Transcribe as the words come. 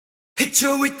Hit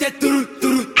you with that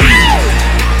뚜루뚜두. Oh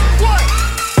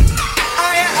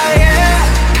yeah, oh yeah.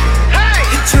 Hey.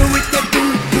 Hit you with that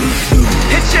뚜루뚜두.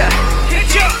 Hit ya, hit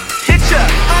ya, hit ya.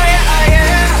 Oh yeah, oh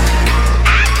yeah.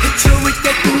 Hit you with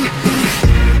that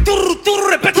뚜루뚜두.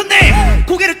 뚜루뚜루를 뱉었네.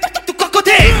 고개를 뚝뚝뚝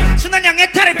꺾어대. 순한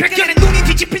양의 탈을 벗겨낸 눈이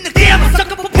뒤집힌 듯 대한번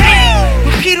섞어보패.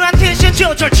 불필요한 텐션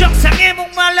조절 정상에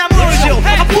목말라 물죠.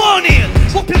 원인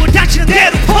목표물 닥치는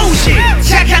대로 포시.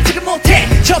 착한 척은 못해.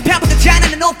 저 편부터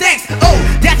잘하는 no thanks. Oh,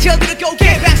 다쳐들어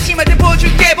고개 방심할 때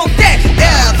보여줄게 본때.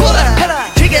 Yeah, pull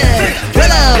up, trigger,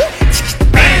 roll up.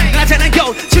 나잖아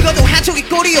yo, 죽어도 한쪽이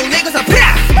꼬리요 내 것은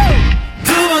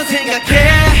두 번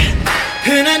생각해.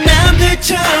 흔한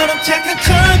남들처럼 착한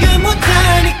척은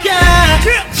못하니까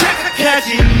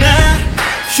착각하지마.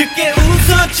 쉽게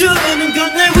웃어주는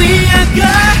건 날 위한 거야.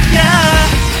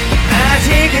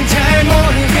 아직은 잘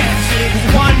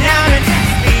모르겠지. 원하는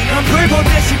넌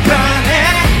불보듯이 변해.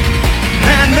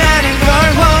 만나는 걸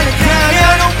원했다면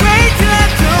Don't wait till I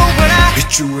do what I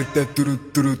hit you with that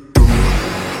뚜루뚜루뚜.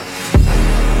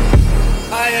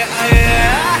 아예 아예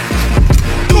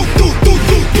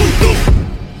뚜뚜뚜뚜뚜뚜.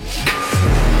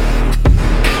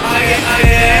 아예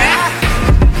아예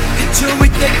hit you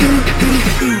with that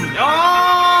뚜루뚜루뚜.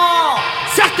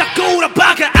 싹 다 꼬우라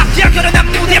박아 앞장거려 난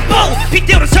무대 뽕.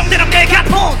 빗대우는 성대랑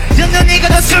메가폰. 듣는 이가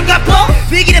더 술가뽕.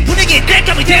 위기는 분위기에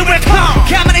뗄감이 돼 래퍼.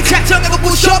 가만히 작정하고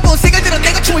부셔본 생각들은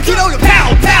내가 춤을 들어올려.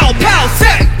 Pow pow pow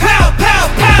say pow pow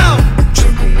pow.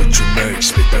 Jungle what you make,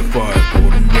 spit that fire.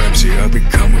 Gordon Ramsay, I'll be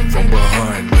coming from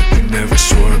behind, but you never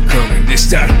saw it coming.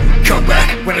 This time, come back.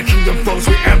 When the kingdom falls,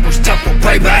 we ambush, time for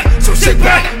payback. So sit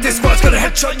back, this one's gonna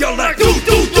headshot your like do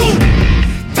do do.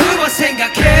 두 번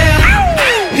생각해.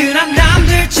 흔한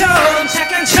남들처럼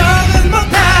착한 척은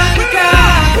못하니까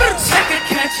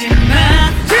착각하지마.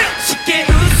 쉽게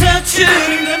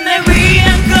웃어주는 건 날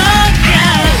위한 거야.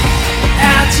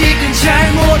 아직은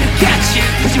잘 모르겠지.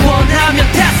 굳이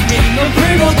원하면 다스린 넌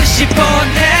불보듯이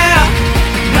뻔해.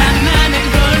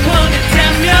 만나는 걸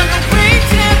원했다면 I'm free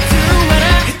to do what I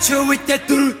hit you with that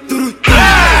뚜루뚜루.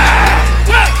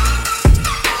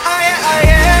 Oh yeah, oh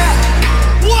yeah.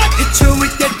 What? Hit you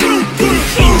with that 뚜루뚜루.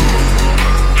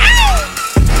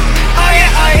 Oh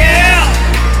yeah, oh yeah.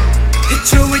 Hit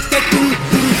you with that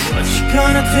뚜루뚜루. What you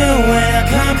gonna do when I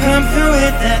come through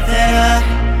with that?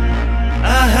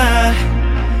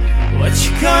 What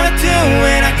you gonna do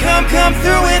when I come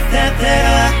through with that?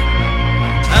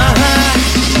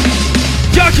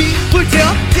 여기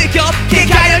불태워 뜨겁게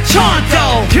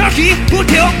가열천도. 여기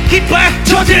불태워 깃발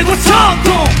저들고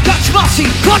성공.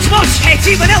 거침없이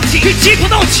해지만 없지 뒤집어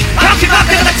놓지. 앞에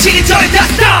막대가 다치기 전에 다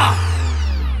stop.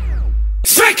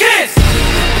 Stray Kids.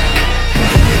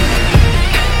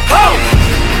 Ho.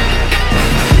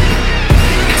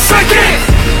 Stray Kids.